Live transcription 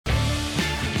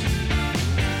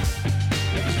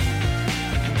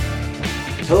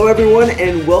Hello everyone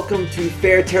and welcome to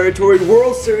Fair Territory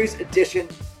World Series edition.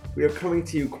 We are coming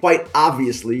to you quite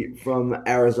obviously from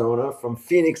Arizona, from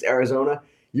Phoenix, Arizona.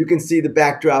 You can see the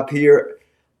backdrop here.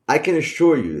 I can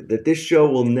assure you that this show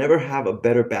will never have a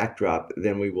better backdrop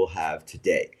than we will have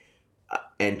today.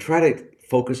 And try to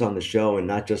focus on the show and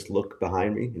not just look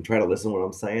behind me and try to listen to what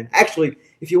I'm saying. Actually,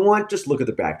 if you want, just look at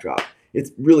the backdrop.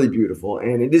 It's really beautiful,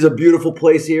 and it is a beautiful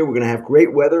place here. We're going to have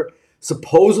great weather.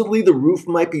 Supposedly, the roof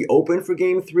might be open for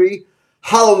Game 3.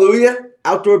 Hallelujah!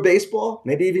 Outdoor baseball,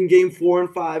 maybe even Game 4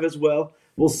 and 5 as well.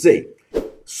 We'll see.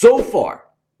 So far,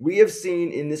 we have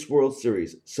seen in this World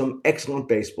Series some excellent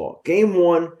baseball. Game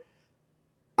 1,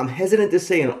 I'm hesitant to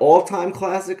say an all-time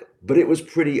classic, but it was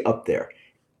pretty up there.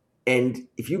 And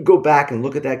if you go back and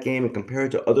look at that game and compare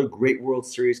it to other great World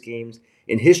Series games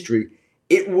in history,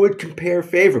 it would compare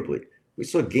favorably. We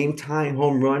saw a game-tying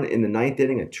home run in the 9th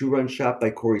inning, a 2-run shot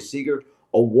by Corey Seager,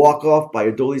 a walk-off by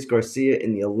Adolis Garcia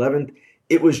in the 11th.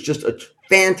 It was just a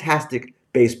fantastic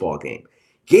baseball game.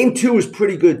 Game 2 was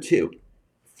pretty good, too.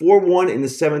 4-1 in the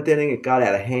 7th inning. It got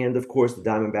out of hand, of course. The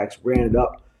Diamondbacks ran it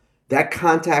up. That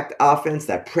contact offense,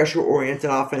 that pressure-oriented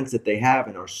offense that they have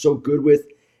and are so good with,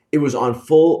 it was on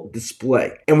full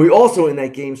display. And we also in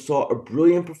that game saw a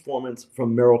brilliant performance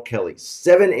from Merrill Kelly.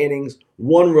 7 innings,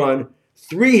 1 run,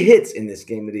 3 hits in this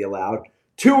game that he allowed.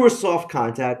 2 were soft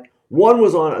contact. 1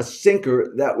 was on a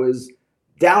sinker that was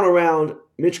down around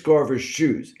Mitch Garver's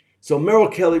shoes. So Merrill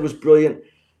Kelly was brilliant.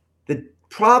 The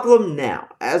problem now,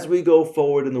 as we go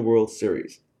forward in the World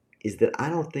Series, is that I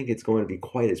don't think it's going to be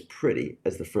quite as pretty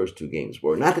as the first 2 games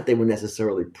were. Not that they were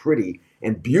necessarily pretty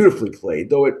and beautifully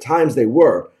played, though at times they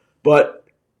were. But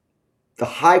the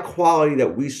high quality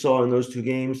that we saw in those 2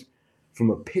 games, from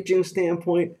a pitching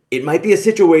standpoint, it might be a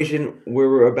situation where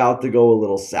we're about to go a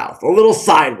little south, a little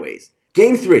sideways.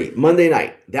 Game 3, Monday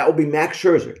night, that will be Max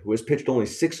Scherzer, who has pitched only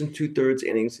 6 2/3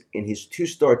 innings in his 2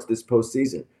 starts this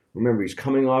postseason. Remember, he's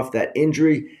coming off that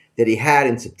injury that he had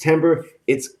in September.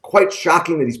 It's quite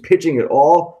shocking that he's pitching at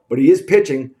all, but he is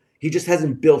pitching. He just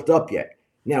hasn't built up yet.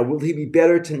 Now, will he be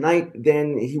better tonight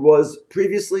than he was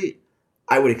previously?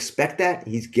 I would expect that.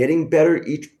 He's getting better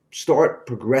each start,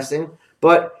 progressing,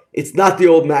 but it's not the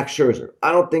old Max Scherzer.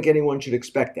 I don't think anyone should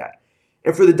expect that.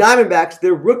 And for the Diamondbacks,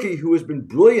 their rookie, who has been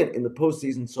brilliant in the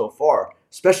postseason so far,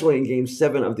 especially in Game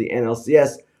 7 of the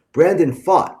NLCS, Brandon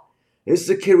Pfaadt. This is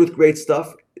a kid with great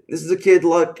stuff. This is a kid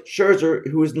like Scherzer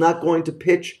who is not going to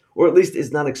pitch, or at least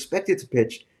is not expected to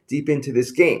pitch, deep into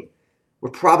this game. We're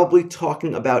probably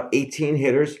talking about 18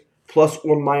 hitters plus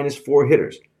or minus 4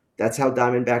 hitters. That's how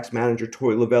Diamondbacks manager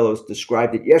Torey Lovullo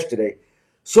described it yesterday.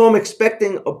 So I'm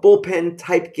expecting a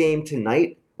bullpen-type game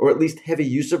tonight, or at least heavy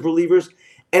use of relievers.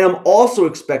 And I'm also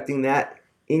expecting that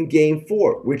in Game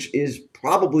 4, which is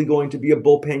probably going to be a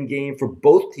bullpen game for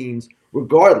both teams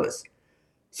regardless.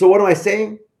 So what am I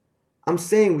saying? I'm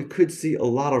saying we could see a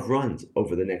lot of runs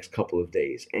over the next couple of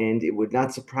days. And it would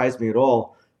not surprise me at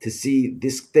all to see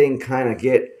this thing kind of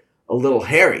get a little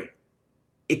hairy.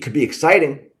 It could be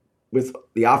exciting with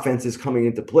the offenses coming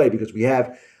into play because we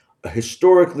have a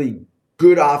historically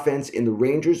good offense in the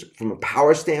Rangers from a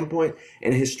power standpoint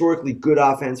and a historically good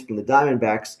offense from the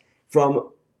Diamondbacks from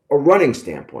a running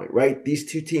standpoint, right?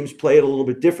 These 2 teams play it a little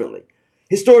bit differently.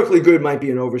 Historically good might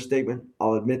be an overstatement,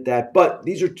 I'll admit that, but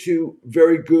these are 2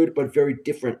 very good but very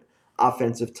different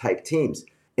offensive type teams.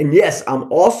 And yes,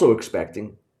 I'm also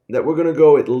expecting that we're going to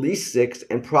go at least 6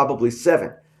 and probably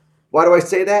 7. Why do I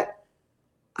say that?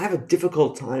 I have a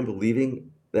difficult time believing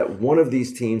that one of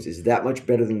these teams is that much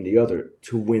better than the other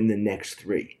to win the next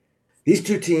 3. These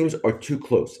 2 teams are too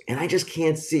close, and I just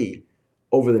can't see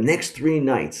over the next 3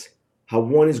 nights how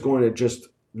one is going to just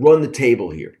run the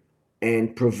table here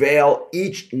and prevail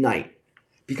each night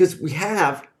because we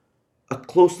have a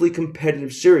closely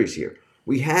competitive series here.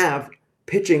 We have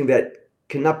pitching that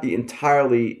cannot be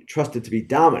entirely trusted to be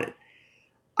dominant.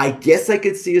 I guess I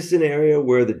could see a scenario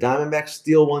where the Diamondbacks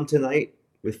steal one tonight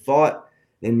with Pfaadt,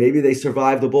 then maybe they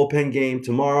survive the bullpen game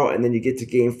tomorrow, and then you get to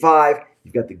Game 5.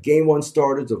 You've got the Game 1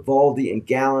 starters of Eovaldi and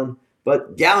Gallen,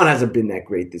 but Gallen hasn't been that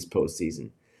great this postseason.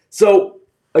 So,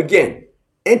 again,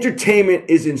 entertainment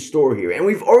is in store here, and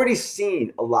we've already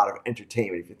seen a lot of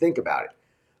entertainment if you think about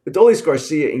it. Adolis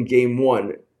Garcia in Game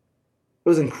 1, it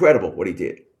was incredible what he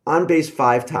did. On base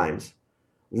 5 times,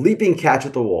 leaping catch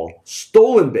at the wall,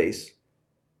 stolen base,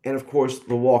 and of course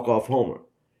the walk-off homer.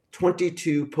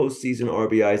 22 postseason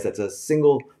RBIs. That's a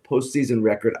single postseason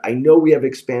record. I know we have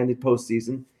expanded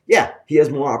postseason. Yeah, he has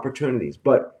more opportunities,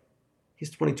 but he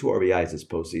has 22 RBIs this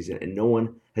postseason, and no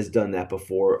one has done that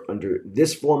before under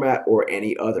this format or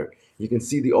any other. You can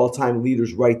see the all-time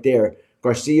leaders right there.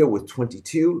 Garcia with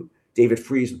 22, David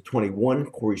Freese with 21,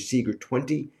 Corey Seager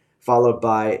 20, followed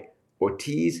by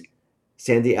Ortiz,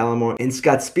 Sandy Alomar, and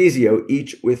Scott Spezio,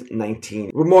 each with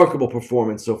 19. Remarkable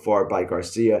performance so far by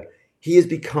Garcia. He has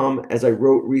become, as I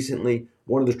wrote recently,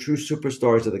 one of the true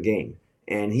superstars of the game.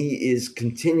 And he is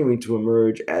continuing to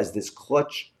emerge as this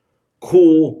clutch,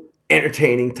 cool,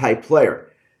 entertaining type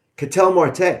player. Counsell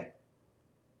Marte,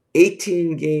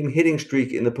 18-game hitting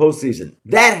streak in the postseason.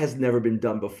 That has never been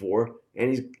done before. And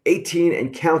he's 18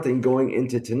 and counting going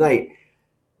into tonight.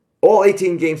 All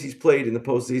 18 games he's played in the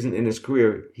postseason in his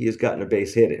career, he has gotten a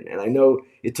base hit in. And I know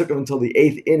it took him until the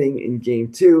 8th inning in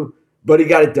Game 2, but he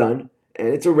got it done. And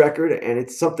it's a record, and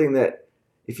it's something that,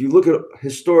 if you look at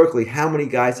historically how many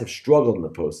guys have struggled in the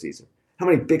postseason, how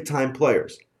many big-time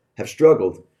players have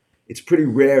struggled, it's pretty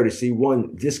rare to see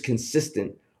one this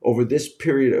consistent over this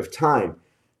period of time.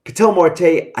 Counsell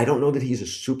Marte, I don't know that he's a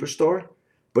superstar,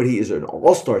 but he is an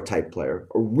all-star type player,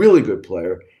 a really good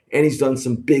player, and he's done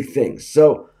some big things.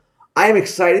 So I am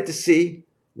excited to see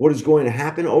what is going to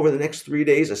happen over the next 3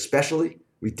 days, especially.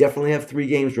 We definitely have 3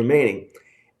 games remaining.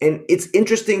 And it's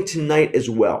interesting tonight as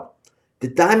well. The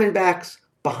Diamondbacks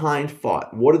behind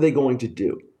fought. What are they going to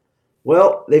do?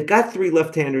 Well, they've got 3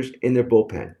 left-handers in their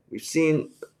bullpen. We've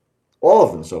seen all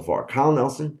of them so far. Kyle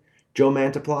Nelson, Joe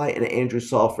Mantiply, and Andrew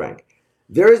Saalfrank.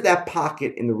 There is that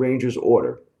pocket in the Rangers'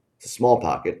 order. It's a small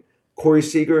pocket. Corey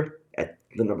Seager at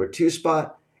the number 2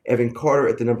 spot, Evan Carter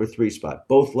at the number 3 spot,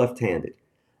 both left-handed.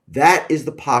 That is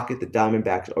the pocket the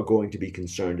Diamondbacks are going to be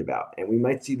concerned about. And we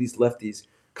might see these lefties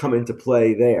come into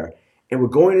play there. And we're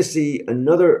going to see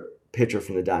another pitcher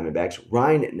from the Diamondbacks,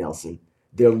 Ryan Nelson,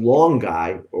 their long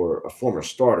guy, or a former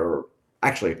starter, or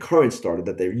actually a current starter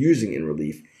that they're using in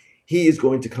relief. He is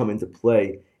going to come into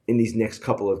play in these next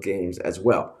couple of games as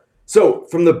well. So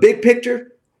from the big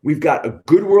picture, we've got a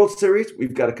good World Series.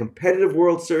 We've got a competitive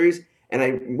World Series. And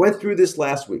I went through this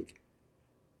last week.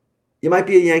 You might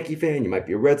be a Yankee fan. You might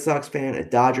be a Red Sox fan, a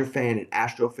Dodger fan, an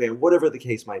Astro fan, whatever the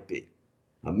case might be.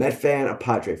 A Met fan, a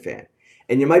Padre fan.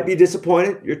 And you might be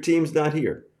disappointed your team's not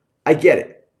here. I get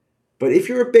it. But if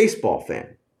you're a baseball fan,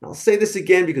 and I'll say this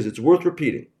again because it's worth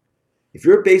repeating. If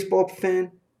you're a baseball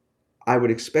fan, I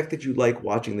would expect that you like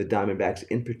watching the Diamondbacks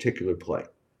in particular play.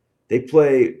 They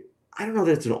play, I don't know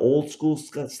that it's an old school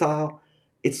style.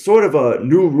 It's sort of a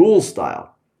new rule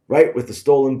style, right? With the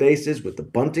stolen bases, with the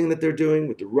bunting that they're doing,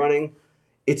 with the running.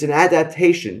 It's an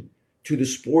adaptation to the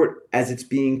sport as it's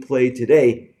being played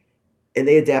today. And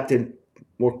they adapted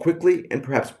more quickly and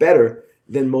perhaps better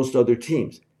than most other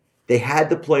teams. They had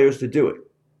the players to do it.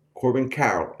 Corbin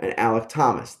Carroll and Alek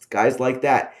Thomas, guys like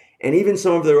that. And even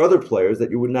some of their other players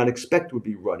that you would not expect would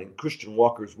be running, Christian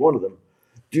Walker is one of them,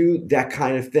 do that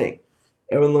kind of thing.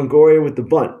 Evan Longoria with the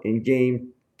bunt in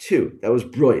Game 2. That was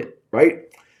brilliant, right?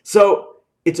 So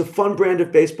it's a fun brand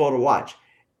of baseball to watch.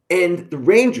 And the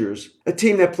Rangers, a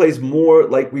team that plays more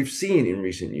like we've seen in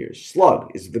recent years. Slug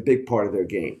is the big part of their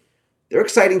game. They're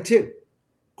exciting too.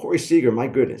 Corey Seager, my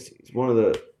goodness, he's one of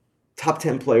the top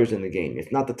 10 players in the game,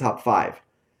 if not the top 5.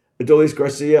 Adolis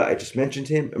Garcia, I just mentioned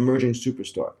him, emerging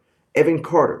superstar. Evan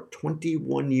Carter,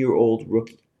 21-year-old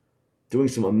rookie, doing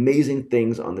some amazing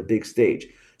things on the big stage.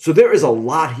 So there is a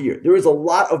lot here. There is a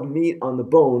lot of meat on the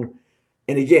bone.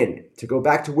 And again, to go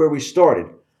back to where we started,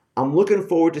 I'm looking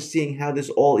forward to seeing how this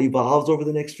all evolves over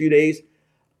the next few days.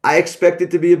 I expect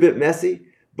it to be a bit messy,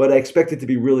 but I expect it to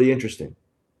be really interesting.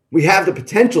 We have the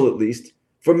potential, at least,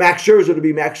 for Max Scherzer to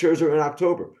be Max Scherzer in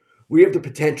October. We have the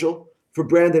potential for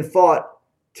Brandon Pfaadt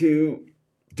to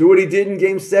do what he did in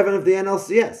Game 7 of the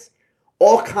NLCS.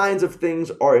 All kinds of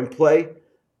things are in play.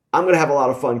 I'm going to have a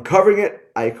lot of fun covering it.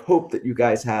 I hope that you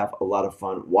guys have a lot of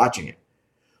fun watching it.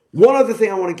 One other thing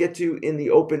I want to get to in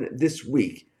the open this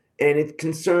week, and it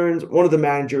concerns one of the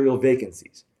managerial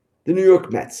vacancies, the New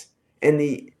York Mets, and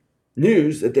the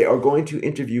news that they are going to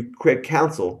interview Craig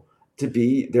Counsell to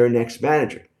be their next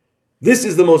manager. This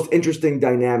is the most interesting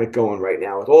dynamic going right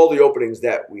now with all the openings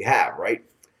that we have, right?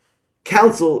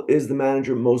 Counsell is the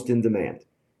manager most in demand.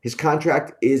 His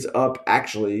contract is up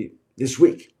actually this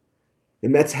week. The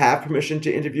Mets have permission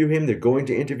to interview him. They're going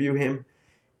to interview him.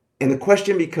 And the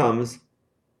question becomes,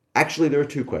 actually there are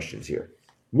 2 questions here.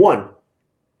 One,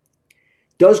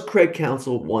 does Craig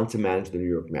Counsell want to manage the New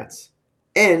York Mets?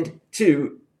 And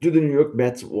 2, do the New York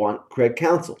Mets want Craig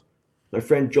Counsell? My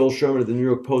friend Joel Sherman of the New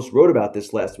York Post wrote about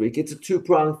this last week. It's a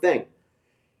 2-pronged thing.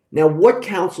 Now, what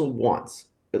Counsell wants,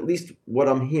 at least what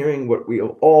I'm hearing, what we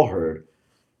have all heard,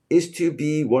 is to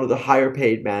be one of the higher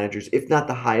paid managers, if not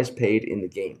the highest paid in the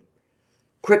game.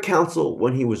 Craig Counsell,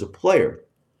 when he was a player,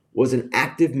 was an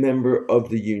active member of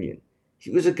the union. He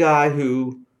was a guy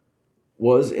who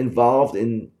was involved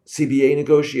in CBA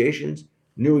negotiations,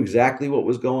 knew exactly what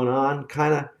was going on,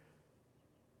 kind of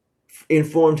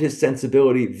informed his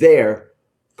sensibility there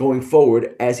going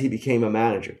forward as he became a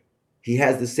manager. He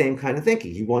has the same kind of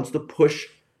thinking. He wants to push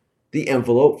the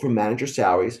envelope for manager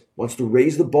salaries, wants to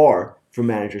raise the bar for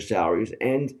manager salaries,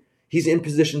 and he's in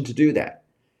position to do that.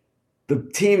 The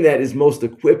team that is most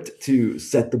equipped to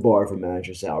set the bar for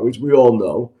manager salaries, we all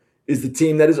know, is the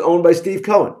team that is owned by Steve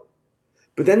Cohen.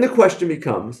 But then the question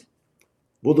becomes,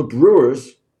 will the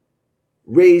Brewers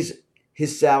raise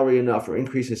his salary enough or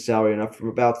increase his salary enough from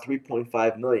about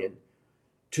 $3.5 million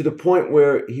to the point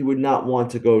where he would not want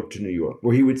to go to New York,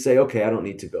 where he would say, okay, I don't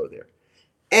need to go there.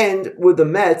 And with the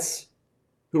Mets,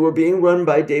 who are being run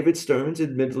by David Stearns,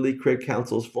 admittedly Craig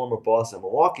Counsell's former boss in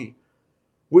Milwaukee,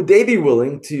 would they be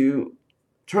willing to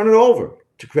turn it over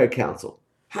to Craig Counsell,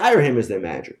 hire him as their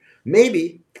manager?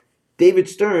 Maybe David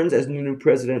Stearns, as new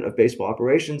president of baseball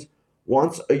operations,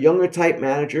 wants a younger type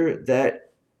manager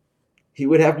that he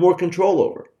would have more control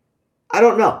over. I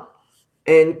don't know.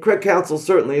 And Craig Counsell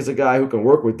certainly is a guy who can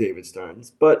work with David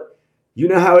Stearns, but you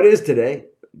know how it is today.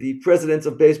 The presidents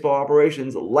of baseball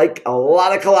operations like a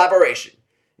lot of collaboration.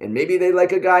 And maybe they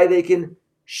like a guy they can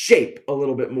shape a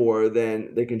little bit more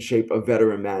than they can shape a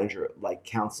veteran manager like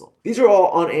Counsell. These are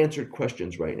all unanswered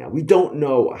questions right now. We don't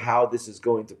know how this is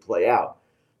going to play out.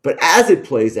 But as it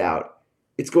plays out,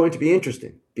 it's going to be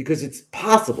interesting because it's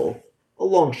possible, a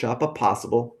long shot, but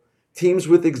possible, teams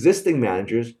with existing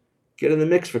managers get in the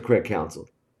mix for Craig Counsell.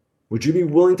 Would you be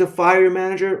willing to fire your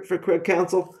manager for Craig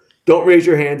Counsell? Don't raise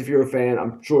your hand if you're a fan.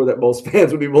 I'm sure that most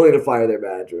fans would be willing to fire their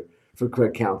manager for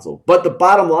Craig Counsell. But the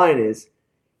bottom line is,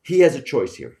 he has a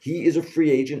choice here. He is a free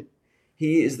agent.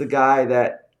 He is the guy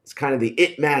that is kind of the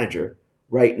it manager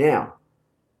right now.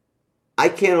 I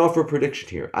can't offer a prediction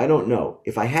here. I don't know.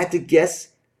 If I had to guess,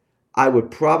 I would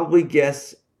probably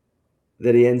guess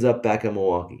that he ends up back in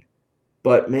Milwaukee.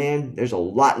 But man, there's a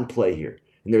lot in play here.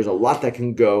 And there's a lot that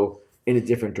can go in a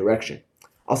different direction.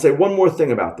 I'll say one more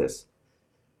thing about this.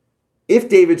 If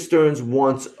David Stearns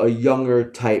wants a younger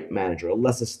type manager, a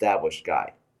less established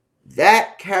guy,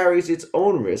 that carries its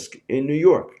own risk in New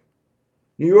York.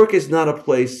 New York is not a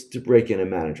place to break in a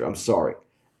manager. I'm sorry.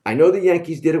 I know the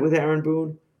Yankees did it with Aaron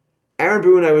Boone. Aaron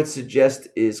Boone, I would suggest,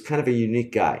 is kind of a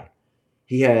unique guy.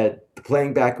 He had the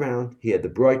playing background. He had the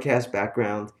broadcast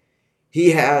background. He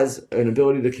has an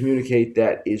ability to communicate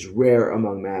that is rare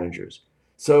among managers.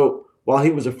 So while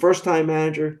he was a first-time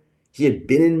manager, he had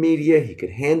been in media. He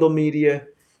could handle media.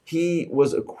 He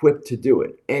was equipped to do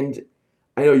it. And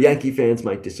I know Yankee fans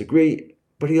might disagree,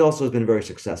 but he also has been very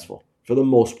successful for the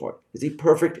most part. Is he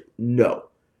perfect? No.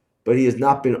 But he has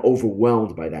not been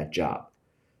overwhelmed by that job.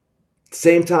 At the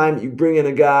same time, you bring in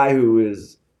a guy who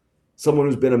is someone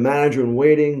who's been a manager in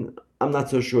waiting. I'm not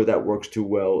so sure that works too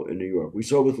well in New York. We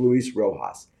saw with Luis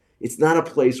Rojas. It's not a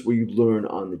place where you learn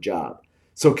on the job.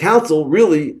 So Counsell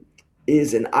really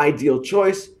is an ideal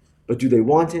choice, but do they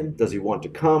want him? Does he want to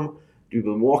come? Do the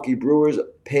Milwaukee Brewers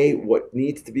pay what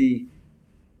needs to be,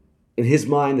 in his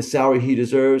mind, the salary he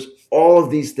deserves? All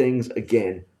of these things,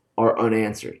 again, are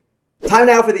unanswered. Time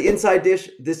now for the Inside Dish.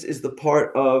 This is the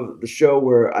part of the show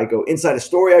where I go inside a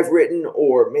story I've written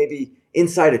or maybe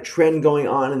inside a trend going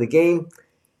on in the game.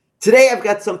 Today I've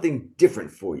got something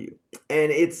different for you,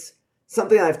 and it's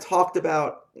something I've talked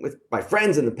about with my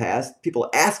friends in the past. People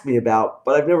ask me about,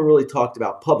 but I've never really talked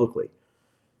about publicly.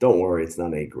 Don't worry, it's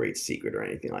not a great secret or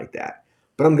anything like that.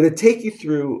 But I'm going to take you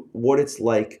through what it's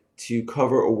like to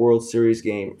cover a World Series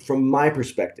game from my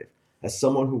perspective as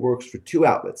someone who works for two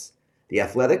outlets, The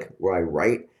Athletic, where I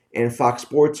write, and Fox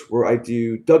Sports, where I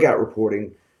do dugout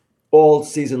reporting all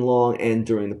season long and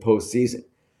during the postseason.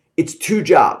 It's two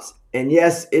jobs, and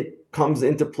yes, it comes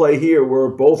into play here where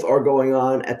both are going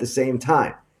on at the same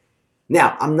time.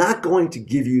 Now, I'm not going to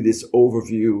give you this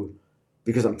overview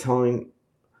because I'm trying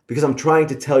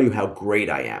to tell you how great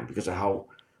I am, because of how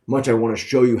much I want to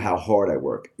show you how hard I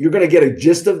work. You're going to get a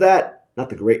gist of that, not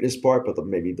the greatness part, but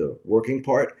maybe the working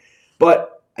part.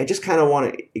 But I just kind of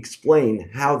want to explain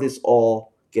how this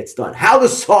all gets done, how the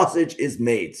sausage is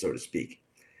made, so to speak.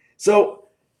 So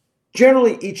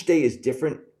generally, each day is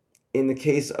different. In the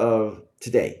case of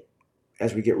today,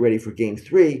 as we get ready for Game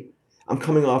 3, I'm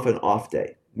coming off an off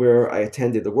day where I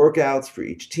attended the workouts for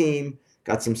each team,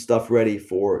 got some stuff ready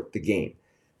for the game.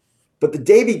 But the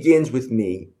day begins with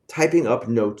me typing up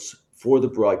notes for the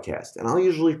broadcast, and I'll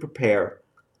usually prepare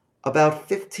about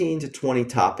 15 to 20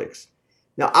 topics.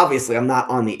 Now, obviously, I'm not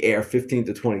on the air 15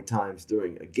 to 20 times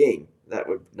during a game. That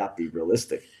would not be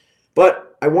realistic.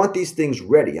 But I want these things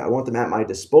ready. I want them at my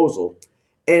disposal.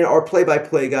 And our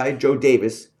play-by-play guy, Joe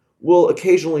Davis, will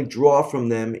occasionally draw from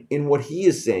them in what he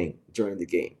is saying during the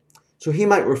game. So he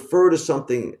might refer to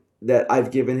something that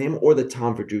I've given him or that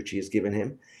Tom Verducci has given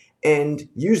him and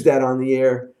use that on the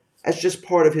air as just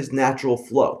part of his natural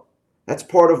flow. That's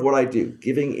part of what I do,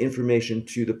 giving information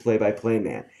to the play-by-play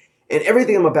man. And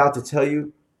everything I'm about to tell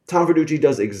you, Tom Verducci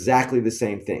does exactly the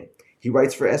same thing. He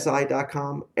writes for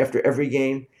SI.com after every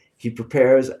game. He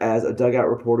prepares as a dugout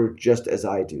reporter just as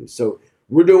I do. So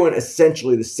we're doing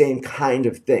essentially the same kind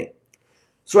of thing.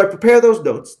 So I prepare those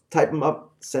notes, type them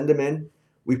up, send them in.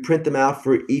 We print them out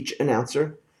for each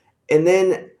announcer. And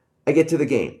then I get to the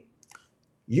game.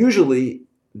 Usually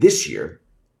this year,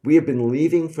 we have been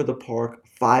leaving for the park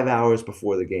 5 hours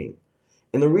before the game.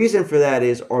 And the reason for that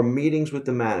is our meetings with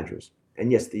the managers.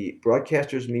 And yes, the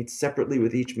broadcasters meet separately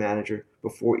with each manager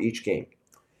before each game.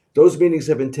 Those meetings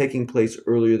have been taking place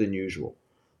earlier than usual.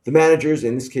 The managers,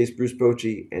 in this case Bruce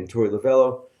Bochy and Torey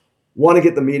Lovello, want to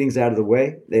get the meetings out of the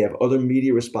way. They have other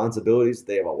media responsibilities.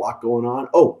 They have a lot going on.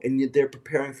 Oh, and yet they're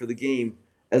preparing for the game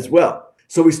as well.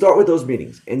 So we start with those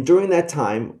meetings. And during that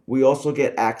time, we also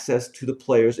get access to the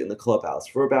players in the clubhouse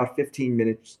for about 15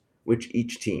 minutes with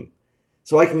each team.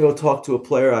 So I can go talk to a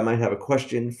player I might have a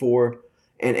question for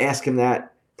and ask him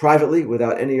that privately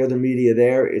without any other media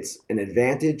there. It's an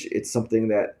advantage. It's something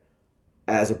that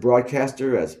as a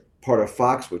broadcaster, as part of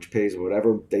Fox, which pays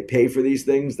whatever they pay for these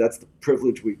things, that's the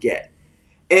privilege we get.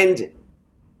 And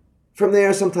from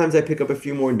there, sometimes I pick up a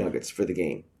few more nuggets for the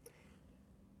game.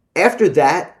 After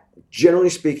that, generally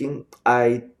speaking,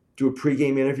 I do a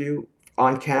pregame interview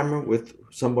on camera with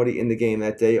somebody in the game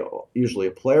that day, usually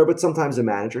a player, but sometimes a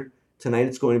manager. Tonight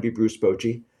it's going to be Bruce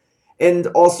Bochy. And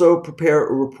also prepare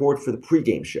a report for the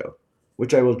pregame show,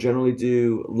 which I will generally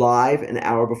do live an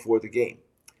hour before the game.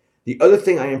 The other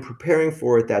thing I am preparing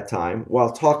for at that time,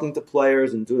 while talking to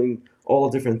players and doing all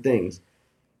different things,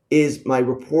 is my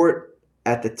report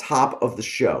at the top of the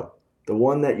show, the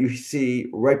one that you see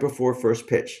right before first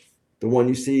pitch, the one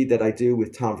you see that I do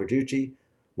with Tom Verducci.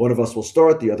 One of us will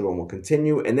start, the other one will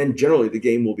continue, and then generally the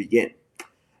game will begin.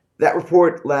 That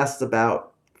report lasts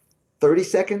about 30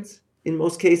 seconds in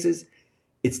most cases.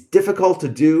 It's difficult to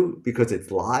do because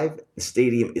it's live. The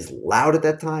stadium is loud at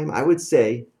that time. I would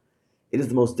say it is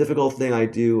the most difficult thing I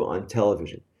do on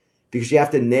television because you have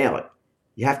to nail it.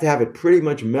 You have to have it pretty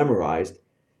much memorized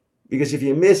because if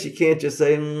you miss, you can't just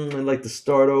say, I'd like to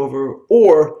start over,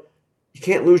 or you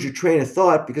can't lose your train of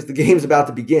thought because the game's about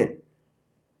to begin.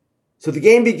 So the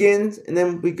game begins, and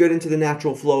then we get into the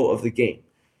natural flow of the game.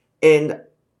 And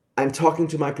I'm talking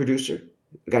to my producer,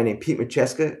 a guy named Pete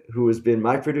Macheska, who has been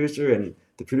my producer and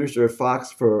the producer of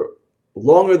Fox for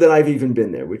longer than I've even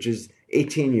been there, which is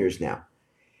 18 years now.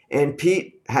 And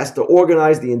Pete has to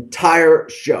organize the entire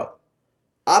show.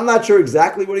 I'm not sure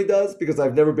exactly what he does because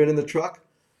I've never been in the truck,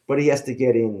 but he has to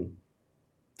get in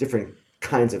different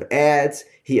kinds of ads.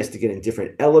 He has to get in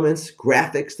different elements,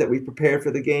 graphics that we prepared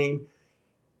for the game.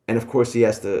 And of course, he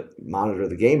has to monitor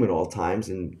the game at all times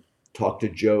and talk to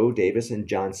Joe Davis and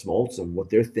John Smoltz and what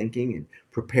they're thinking and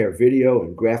prepare video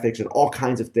and graphics and all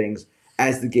kinds of things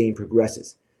as the game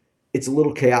progresses. It's a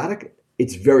little chaotic.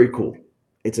 It's very cool.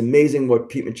 It's amazing what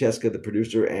Pete Macheska, the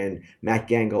producer, and Matt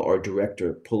Gangle, our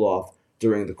director, pull off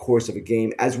during the course of a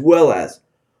game, as well as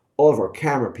all of our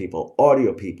camera people,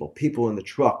 audio people, people in the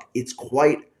truck. It's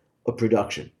quite a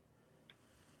production.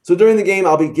 So during the game,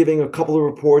 I'll be giving a couple of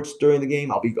reports during the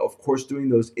game. I'll be, of course, doing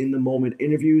those in-the-moment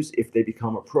interviews if they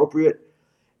become appropriate.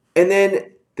 And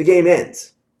then the game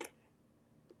ends.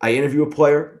 I interview a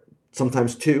player,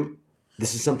 sometimes two.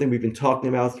 This is something we've been talking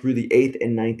about through the 8th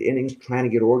and 9th innings, trying to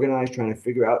get organized, trying to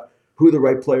figure out who the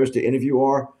right players to interview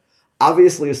are.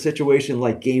 Obviously, a situation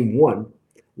like Game 1,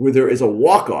 where there is a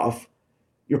walk-off,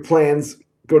 your plans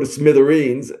go to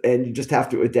smithereens, and you just have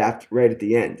to adapt right at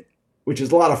the end, which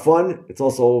is a lot of fun. It's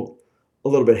also a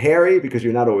little bit hairy because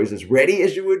you're not always as ready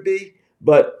as you would be,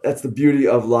 but that's the beauty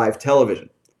of live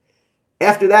television.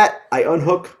 After that, I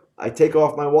unhook, I take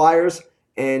off my wires,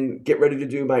 and get ready to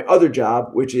do my other job,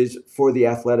 which is for The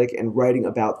Athletic and writing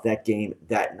about that game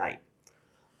that night.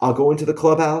 I'll go into the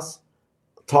clubhouse,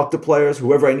 talk to players,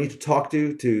 whoever I need to talk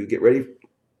to get ready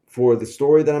for the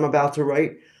story that I'm about to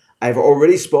write. I've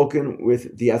already spoken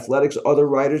with The Athletic's other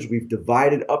writers. We've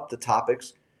divided up the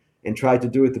topics and tried to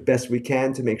do it the best we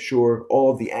can to make sure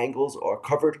all of the angles are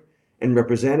covered and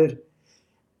represented.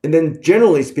 And then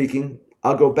generally speaking,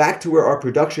 I'll go back to where our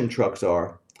production trucks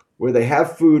are, where they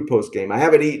have food post-game. I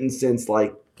haven't eaten since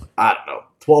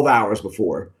 12 hours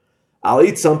before. I'll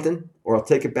eat something, or I'll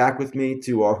take it back with me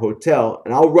to our hotel,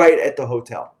 and I'll write at the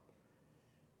hotel.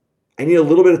 I need a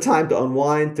little bit of time to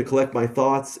unwind, to collect my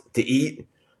thoughts, to eat,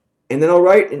 and then I'll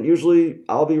write, and usually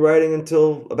I'll be writing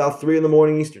until about 3 in the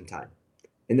morning Eastern time.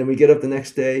 And then we get up the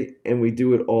next day, and we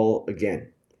do it all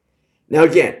again. Now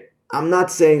again, I'm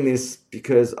not saying this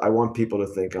because I want people to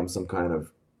think I'm some kind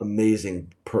of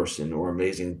amazing person or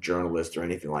amazing journalist or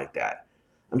anything like that.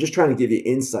 I'm just trying to give you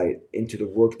insight into the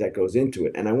work that goes into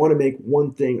it. And I want to make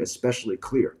one thing especially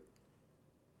clear.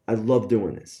 I love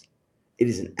doing this. It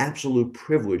is an absolute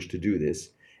privilege to do this.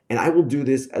 And I will do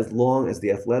this as long as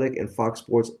The Athletic and Fox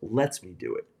Sports lets me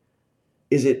do it.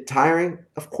 Is it tiring?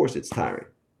 Of course it's tiring.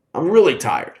 I'm really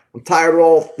tired. I'm tired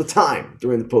all the time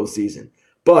during the postseason.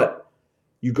 But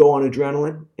you go on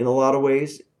adrenaline in a lot of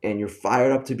ways, and you're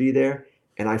fired up to be there.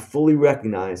 And I fully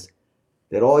recognize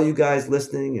that all you guys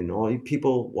listening and all you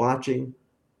people watching,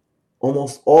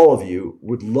 almost all of you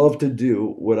would love to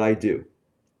do what I do.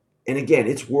 And again,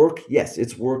 it's work. Yes,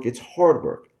 it's work. It's hard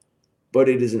work. But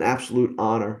it is an absolute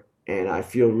honor. And I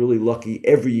feel really lucky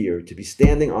every year to be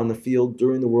standing on the field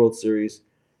during the World Series,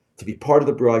 to be part of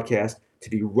the broadcast, to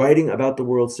be writing about the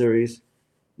World Series.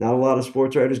 Not a lot of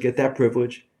sports writers get that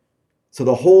privilege. So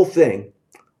the whole thing,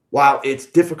 while it's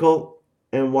difficult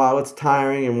and while it's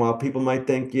tiring and while people might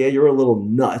think, yeah, you're a little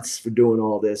nuts for doing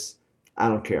all this, I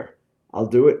don't care. I'll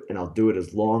do it, and I'll do it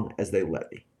as long as they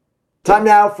let me. Time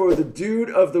now for the Dude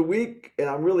of the Week, and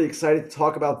I'm really excited to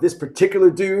talk about this particular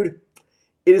dude.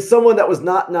 It is someone that was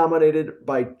not nominated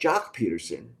by Jock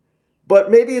Peterson,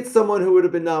 but maybe it's someone who would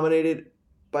have been nominated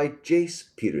by Jace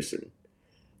Peterson.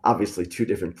 Obviously two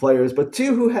different players, but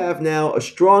two who have now a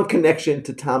strong connection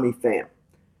to Tommy Pham.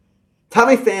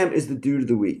 Tommy Pham is the Dude of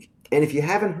the Week, and if you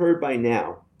haven't heard by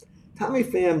now, Tommy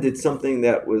Pham did something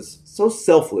that was so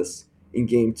selfless in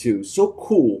Game 2, so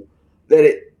cool, that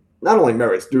it not only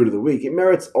merits Dude of the Week, it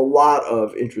merits a lot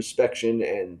of introspection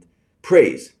and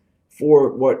praise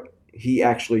for what he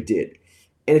actually did.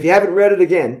 And if you haven't read it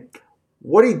again,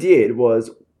 what he did was,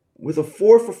 with a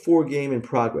 4-for-4 game in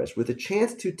progress, with a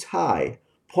chance to tie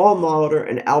Paul Molitor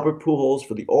and Albert Pujols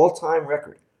for the all-time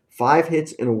record, 5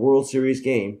 hits in a World Series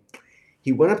game,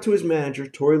 he went up to his manager,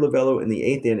 Torey Lovullo, in the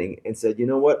 8th inning and said, you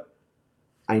know what?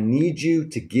 I need you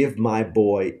to give my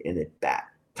boy an at-bat.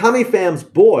 Tommy Pham's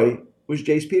boy was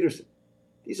Jace Peterson.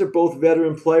 These are both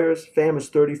veteran players. Pham is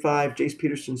 35, Jace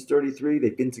Peterson's 33.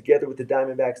 They've been together with the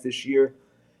Diamondbacks this year.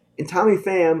 And Tommy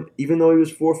Pham, even though he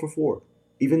was 4-for-4,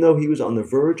 even though he was on the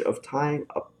verge of tying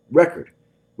a record,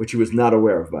 which he was not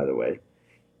aware of, by the way,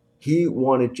 he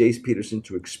wanted Jace Peterson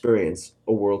to experience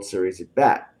a World Series at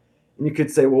bat. And you could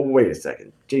say, well, wait a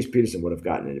second. Jace Peterson would have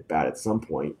gotten an at bat at some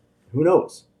point. Who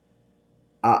knows?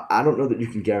 I don't know that you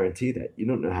can guarantee that. You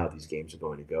don't know how these games are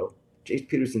going to go. Jace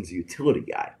Peterson's a utility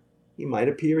guy. He might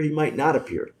appear, he might not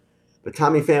appear. But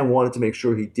Tommy Pham wanted to make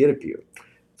sure he did appear.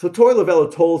 So Torey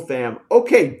Lovullo told Pham,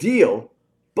 okay, deal,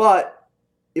 but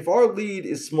if our lead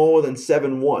is smaller than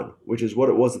 7-1, which is what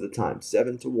it was at the time,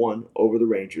 7-1 over the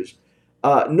Rangers,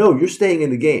 no, you're staying in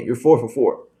the game. You're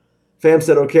 4-for-4. Pham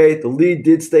said, okay, the lead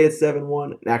did stay at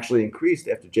 7-1 and actually increased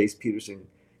after Jace Peterson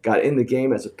got in the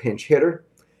game as a pinch hitter.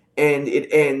 And it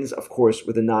ends, of course,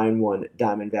 with a 9-1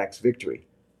 Diamondbacks victory.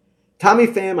 Tommy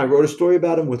Pham, I wrote a story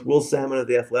about him with Will Salmon of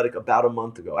The Athletic about a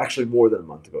month ago, actually more than a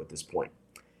month ago at this point.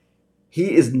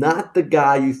 He is not the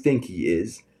guy you think he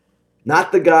is,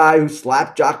 not the guy who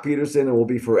slapped Jock Peterson and will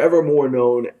be forever more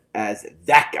known as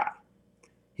that guy.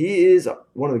 He is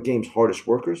one of the game's hardest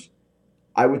workers.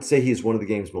 I would say he is one of the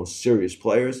game's most serious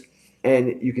players.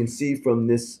 And you can see from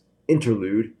this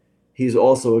interlude, he's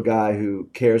also a guy who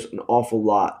cares an awful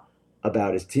lot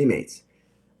about his teammates.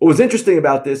 What was interesting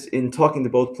about this in talking to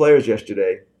both players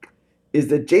yesterday is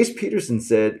that Jace Peterson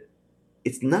said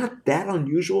it's not that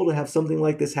unusual to have something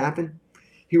like this happen.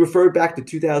 He referred back to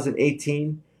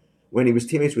 2018 when he was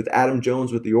teammates with Adam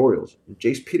Jones with the Orioles. And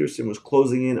Jace Peterson was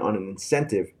closing in on an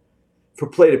incentive for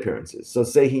plate appearances. So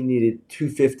say he needed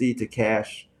 $250 to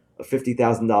cash a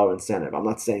 $50,000 incentive. I'm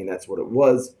not saying that's what it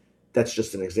was. That's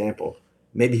just an example.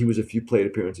 Maybe he was a few plate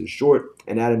appearances short,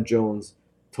 and Adam Jones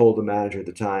told the manager at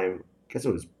the time, I guess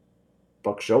it was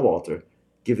Buck Showalter,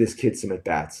 give this kid some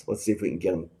at-bats. Let's see if we can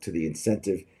get him to the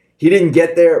incentive. He didn't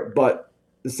get there, but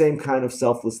the same kind of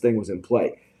selfless thing was in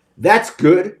play. That's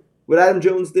good, what Adam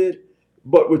Jones did,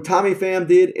 but what Tommy Pham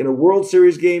did in a World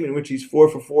Series game in which he's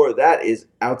 4-for-4, that is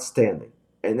outstanding.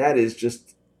 And that is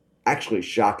just actually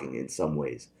shocking in some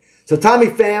ways. So Tommy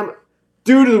Pham,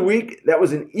 Dude of the Week, that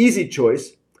was an easy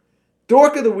choice.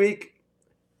 Dork of the Week,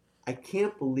 I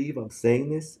can't believe I'm saying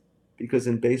this, because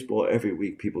in baseball, every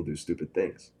week people do stupid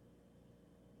things.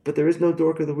 But there is no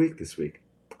Dork of the Week this week.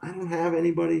 I don't have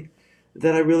anybody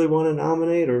that I really want to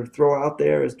nominate or throw out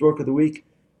there as Dork of the Week.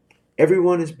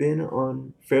 Everyone has been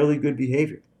on fairly good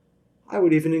behavior. I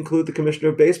would even include the commissioner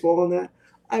of baseball in that.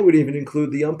 I would even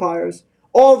include the umpires.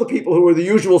 All the people who are the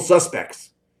usual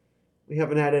suspects. We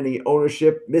haven't had any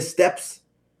ownership missteps.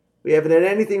 We haven't had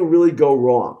anything really go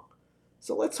wrong.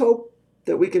 So let's hope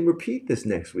that we can repeat this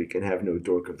next week and have no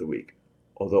dork of the week,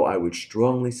 although I would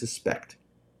strongly suspect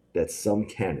that some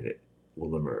candidate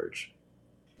will emerge.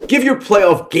 Give your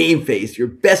playoff game face your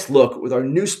best look with our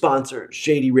new sponsor,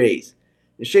 Shady Rays.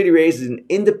 And Shady Rays is an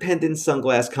independent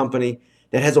sunglass company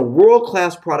that has a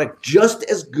world-class product just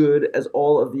as good as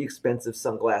all of the expensive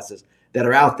sunglasses that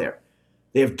are out there.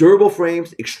 They have durable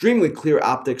frames, extremely clear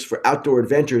optics for outdoor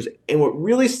adventures, and what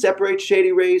really separates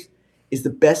Shady Rays is the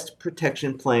best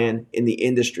protection plan in the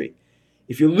industry.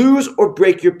 If you lose or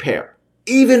break your pair,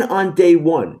 even on day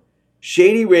one,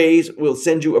 Shady Rays will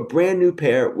send you a brand new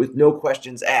pair with no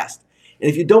questions asked. And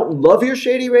if you don't love your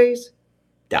Shady Rays,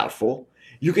 doubtful,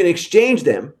 you can exchange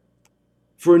them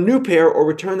for a new pair or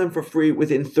return them for free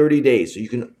within 30 days. So you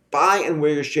can buy and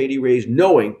wear your Shady Rays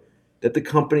knowing that the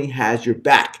company has your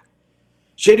back.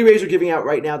 Shady Rays are giving out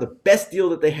right now the best deal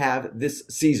that they have this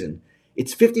season.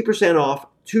 It's 50% off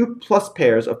 2+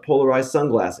 pairs of polarized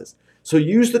sunglasses. So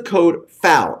use the code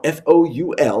FOUL,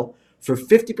 F-O-U-L, for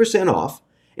 50% off.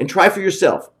 And try for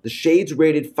yourself. The shades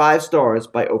rated 5 stars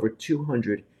by over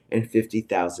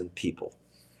 250,000 people.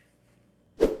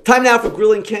 Time now for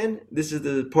Grilling Ken. This is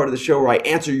the part of the show where I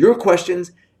answer your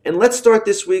questions. And let's start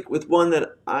this week with one that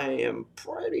I am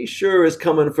pretty sure is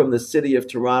coming from the city of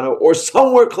Toronto or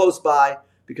somewhere close by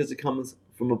because it comes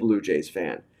from a Blue Jays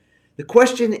fan. The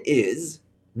question is,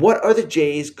 what are the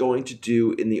Jays going to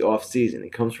do in the offseason?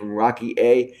 It comes from Rocky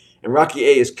A. And Rocky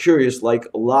A is curious, like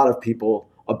a lot of people,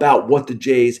 about what the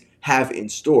Jays have in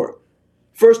store.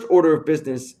 First order of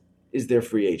business is their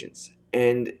free agents.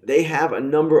 And they have a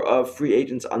number of free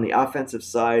agents on the offensive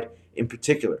side in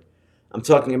particular. I'm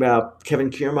talking about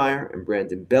Kevin Kiermaier and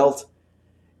Brandon Belt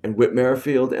and Whit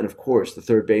Merrifield and, of course, the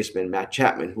third baseman, Matt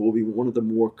Chapman, who will be one of the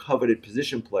more coveted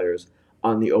position players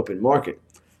on the open market.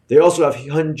 They also have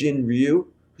Hyunjin Ryu,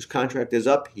 whose contract is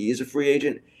up. He is a free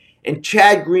agent. And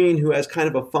Chad Green, who has kind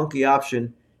of a funky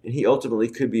option, and he ultimately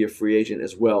could be a free agent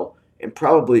as well, and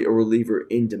probably a reliever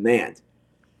in demand.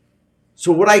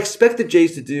 So what I expect the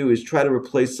Jays to do is try to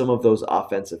replace some of those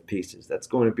offensive pieces. That's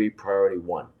going to be priority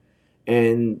one.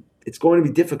 And it's going to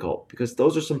be difficult because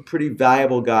those are some pretty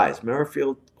valuable guys.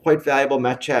 Merrifield, quite valuable.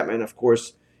 Matt Chapman, of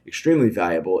course, extremely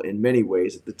valuable in many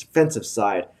ways, at the defensive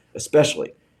side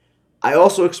especially. I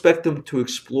also expect them to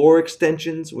explore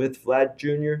extensions with Vlad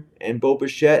Jr. and Bo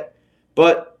Bichette,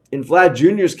 but in Vlad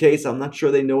Jr.'s case, I'm not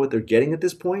sure they know what they're getting at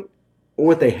this point, or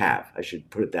what they have, I should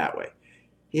put it that way.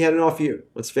 He had an off year,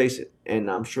 let's face it, and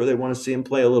I'm sure they want to see him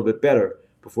play a little bit better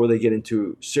before they get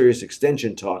into serious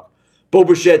extension talk. Bo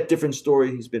Bichette, different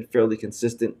story. He's been fairly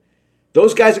consistent.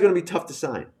 Those guys are going to be tough to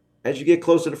sign. As you get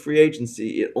closer to free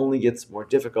agency, it only gets more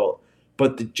difficult.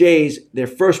 But the Jays, their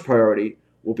first priority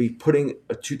will be putting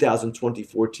a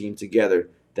 2024 team together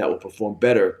that will perform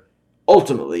better,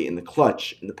 ultimately in the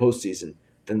clutch in the postseason,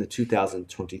 than the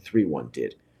 2023 one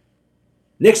did.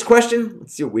 Next question,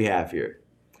 let's see what we have here.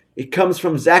 It comes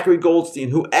from Zachary Goldstein,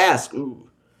 who asks,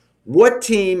 what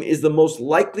team is the most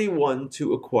likely one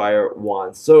to acquire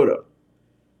Juan Soto?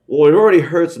 Well, we've already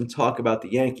heard some talk about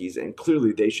the Yankees, and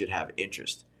clearly they should have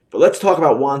interest. But let's talk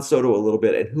about Juan Soto a little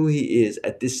bit and who he is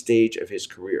at this stage of his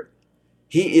career.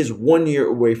 He is 1 year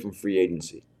away from free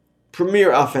agency.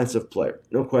 Premier offensive player,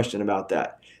 no question about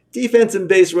that. Defense and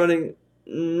base running,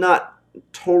 not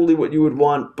totally what you would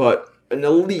want, but an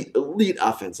elite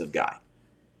offensive guy.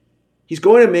 He's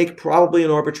going to make probably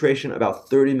an arbitration about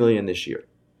 $30 million this year.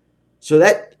 So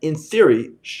that, in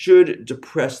theory, should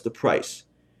depress the price,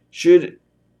 should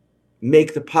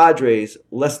make the Padres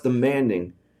less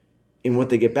demanding in what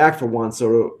they get back for Juan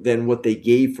Soto than what they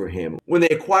gave for him when they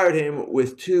acquired him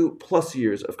with 2+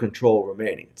 years of control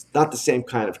remaining. It's not the same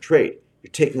kind of trade.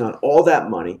 You're taking on all that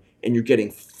money and you're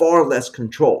getting far less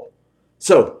control.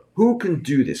 So who can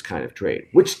do this kind of trade?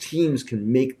 Which teams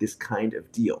can make this kind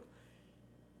of deal?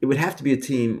 It would have to be a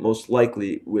team most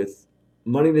likely with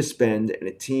money to spend and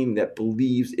a team that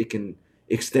believes it can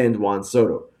extend Juan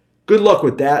Soto. Good luck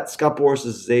with that. Scott Boras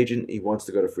is his agent. He wants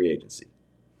to go to free agency.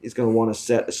 He's going to want to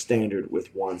set a standard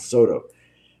with Juan Soto.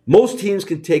 Most teams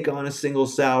can take on a single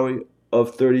salary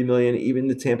of $30 million, even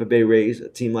the Tampa Bay Rays, a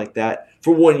team like that,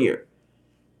 for 1 year.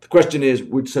 The question is,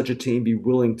 would such a team be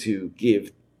willing to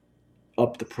give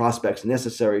up the prospects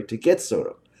necessary to get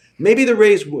Soto? Maybe the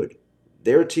Rays would.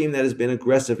 They're a team that has been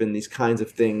aggressive in these kinds of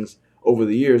things over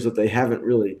the years, but they haven't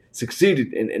really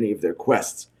succeeded in any of their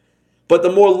quests. But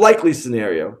the more likely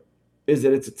scenario is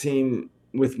that it's a team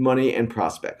with money and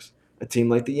prospects. A team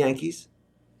like the Yankees,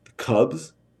 the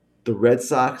Cubs, the Red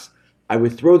Sox. I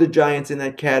would throw the Giants in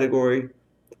that category,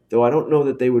 though I don't know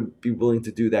that they would be willing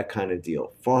to do that kind of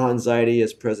deal. Farhan Zaidi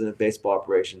as president of baseball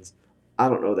operations, I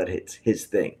don't know that it's his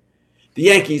thing. The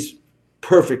Yankees,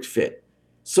 perfect fit.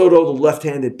 Soto, the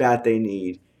left-handed bat they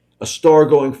need, a star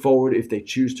going forward if they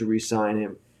choose to re-sign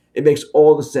him. It makes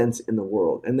all the sense in the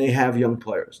world, and they have young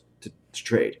players to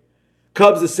trade.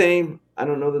 Cubs the same. I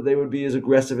don't know that they would be as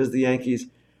aggressive as the Yankees.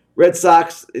 Red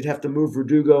Sox, they'd have to move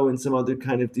Verdugo in some other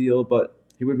kind of deal, but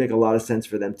he would make a lot of sense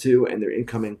for them too, and their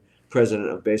incoming president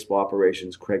of baseball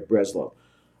operations, Craig Breslow.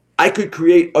 I could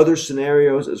create other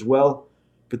scenarios as well,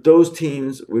 but those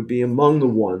teams would be among the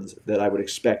ones that I would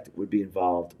expect would be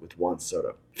involved with Juan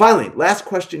Soto. Finally, last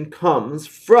question comes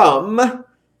from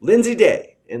Lindsay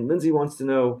Day, and Lindsay wants to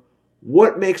know,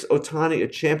 what makes Ohtani a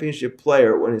championship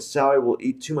player when his salary will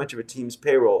eat too much of a team's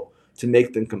payroll to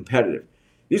make them competitive?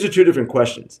 These are two different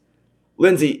questions.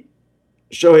 Lindsay,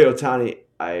 Shohei Ohtani,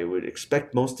 I would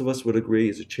expect most of us would agree,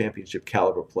 is a championship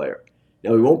caliber player.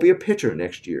 Now, he won't be a pitcher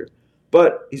next year,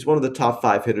 but he's one of the top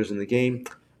 5 hitters in the game.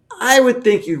 I would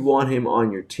think you'd want him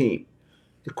on your team.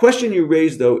 The question you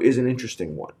raised, though, is an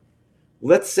interesting one.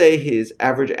 Let's say his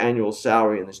average annual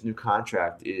salary in this new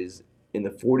contract is in the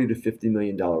 $40 to $50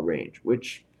 million range,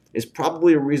 which is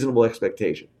probably a reasonable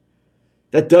expectation.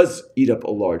 That does eat up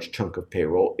a large chunk of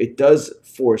payroll. It does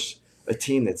force a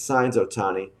team that signs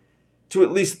Ohtani to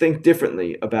at least think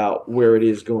differently about where it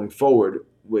is going forward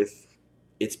with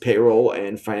its payroll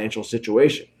and financial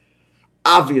situation.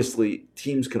 Obviously,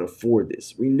 teams can afford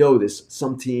this. We know this.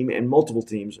 Some team and multiple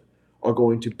teams are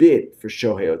going to bid for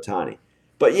Shohei Ohtani.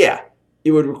 But yeah,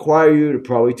 it would require you to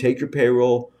probably take your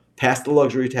payroll past the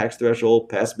luxury tax threshold,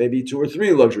 past maybe 2 or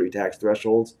 3 luxury tax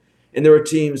thresholds. And there are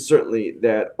teams certainly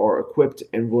that are equipped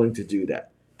and willing to do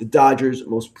that. The Dodgers,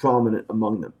 most prominent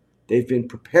among them. They've been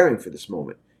preparing for this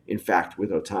moment, in fact,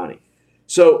 with Ohtani.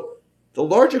 So the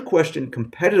larger question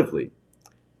competitively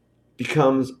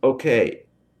becomes, okay,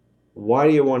 why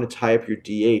do you want to tie up your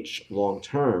DH long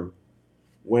term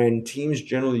when teams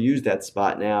generally use that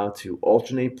spot now to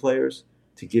alternate players,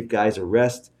 to give guys a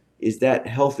rest? Is that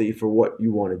healthy for what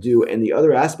you want to do? And the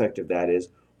other aspect of that is,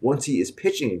 once he is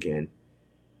pitching again,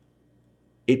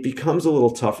 it becomes a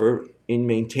little tougher in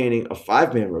maintaining a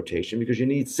 5-man rotation because you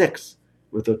need 6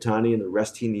 with Ohtani and the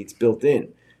rest he needs built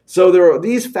in. So there are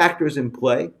these factors in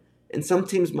play, and some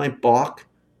teams might balk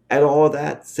at all of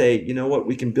that, say, you know what,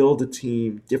 we can build a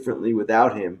team differently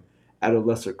without him at a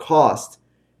lesser cost.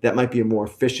 That might be a more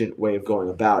efficient way of going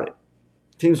about it.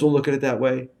 Teams will look at it that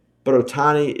way, but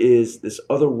Ohtani is this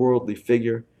otherworldly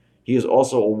figure. He is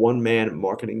also a one-man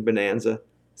marketing bonanza.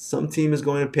 Some team is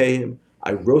going to pay him.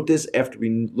 I wrote this after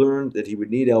we learned that he would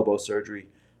need elbow surgery.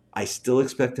 I still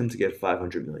expect him to get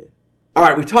 $500 million. All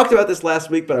right, we talked about this last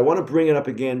week, but I want to bring it up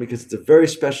again because it's a very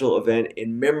special event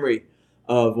in memory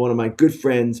of one of my good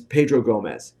friends, Pedro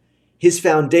Gomez. His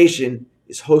foundation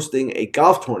is hosting a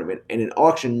golf tournament and an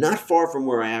auction not far from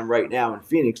where I am right now in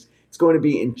Phoenix. It's going to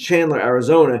be in Chandler,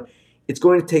 Arizona. It's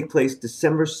going to take place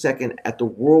December 2nd at the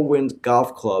Whirlwind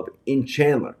Golf Club in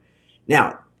Chandler.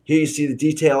 Now, here you see the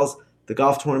details. The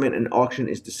golf tournament and auction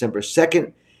is December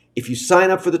 2nd. If you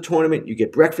sign up for the tournament, you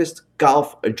get breakfast,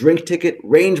 golf, a drink ticket,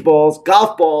 range balls,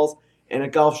 golf balls, and a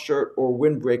golf shirt or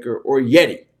windbreaker or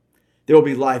Yeti. There will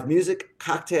be live music,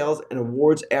 cocktails, and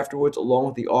awards afterwards along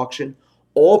with the auction.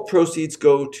 All proceeds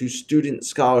go to student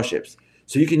scholarships.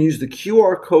 So you can use the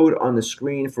QR code on the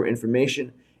screen for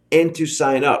information and to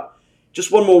sign up.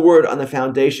 Just one more word on the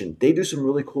foundation. They do some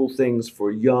really cool things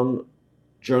for young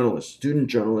journalists, student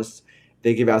journalists.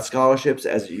 They give out scholarships,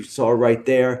 as you saw right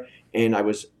there. And I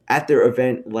was at their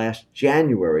event last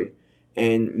January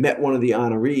and met one of the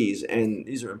honorees. And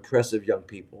these are impressive young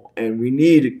people. And we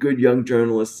need good young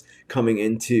journalists coming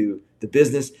into the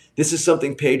business. This is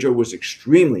something Pedro was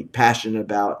extremely passionate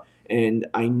about. And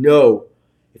I know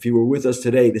if he were with us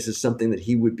today, this is something that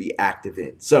he would be active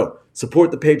in. So support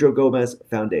the Pedro Gomez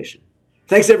Foundation.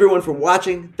 Thanks everyone for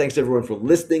watching. Thanks everyone for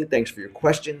listening. Thanks for your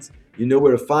questions. You know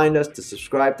where to find us, to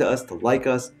subscribe to us, to like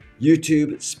us.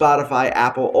 YouTube, Spotify,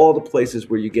 Apple, all the places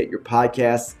where you get your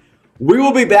podcasts. We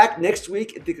will be back next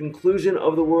week at the conclusion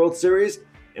of the World Series,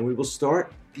 and we will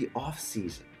start the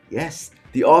off-season. Yes,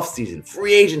 the off-season,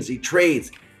 free agency,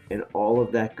 trades, and all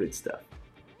of that good stuff.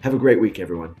 Have a great week,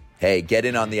 everyone. Hey, get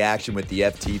in on the action with the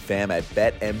FT fam at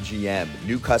BetMGM.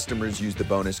 New customers use the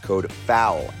bonus code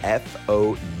FOUL,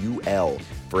 F-O-U-L,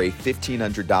 for a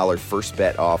 $1,500 first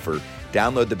bet offer.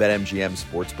 Download the BetMGM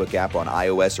Sportsbook app on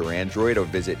iOS or Android or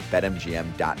visit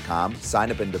BetMGM.com.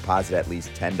 Sign up and deposit at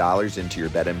least $10 into your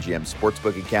BetMGM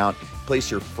Sportsbook account.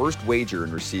 Place your first wager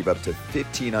and receive up to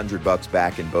 $1,500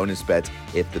 back in bonus bets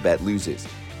if the bet loses.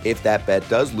 If that bet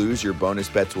does lose, your bonus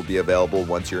bets will be available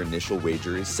once your initial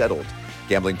wager is settled.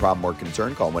 Gambling problem or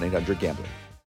concern? Call 1-800-GAMBLER.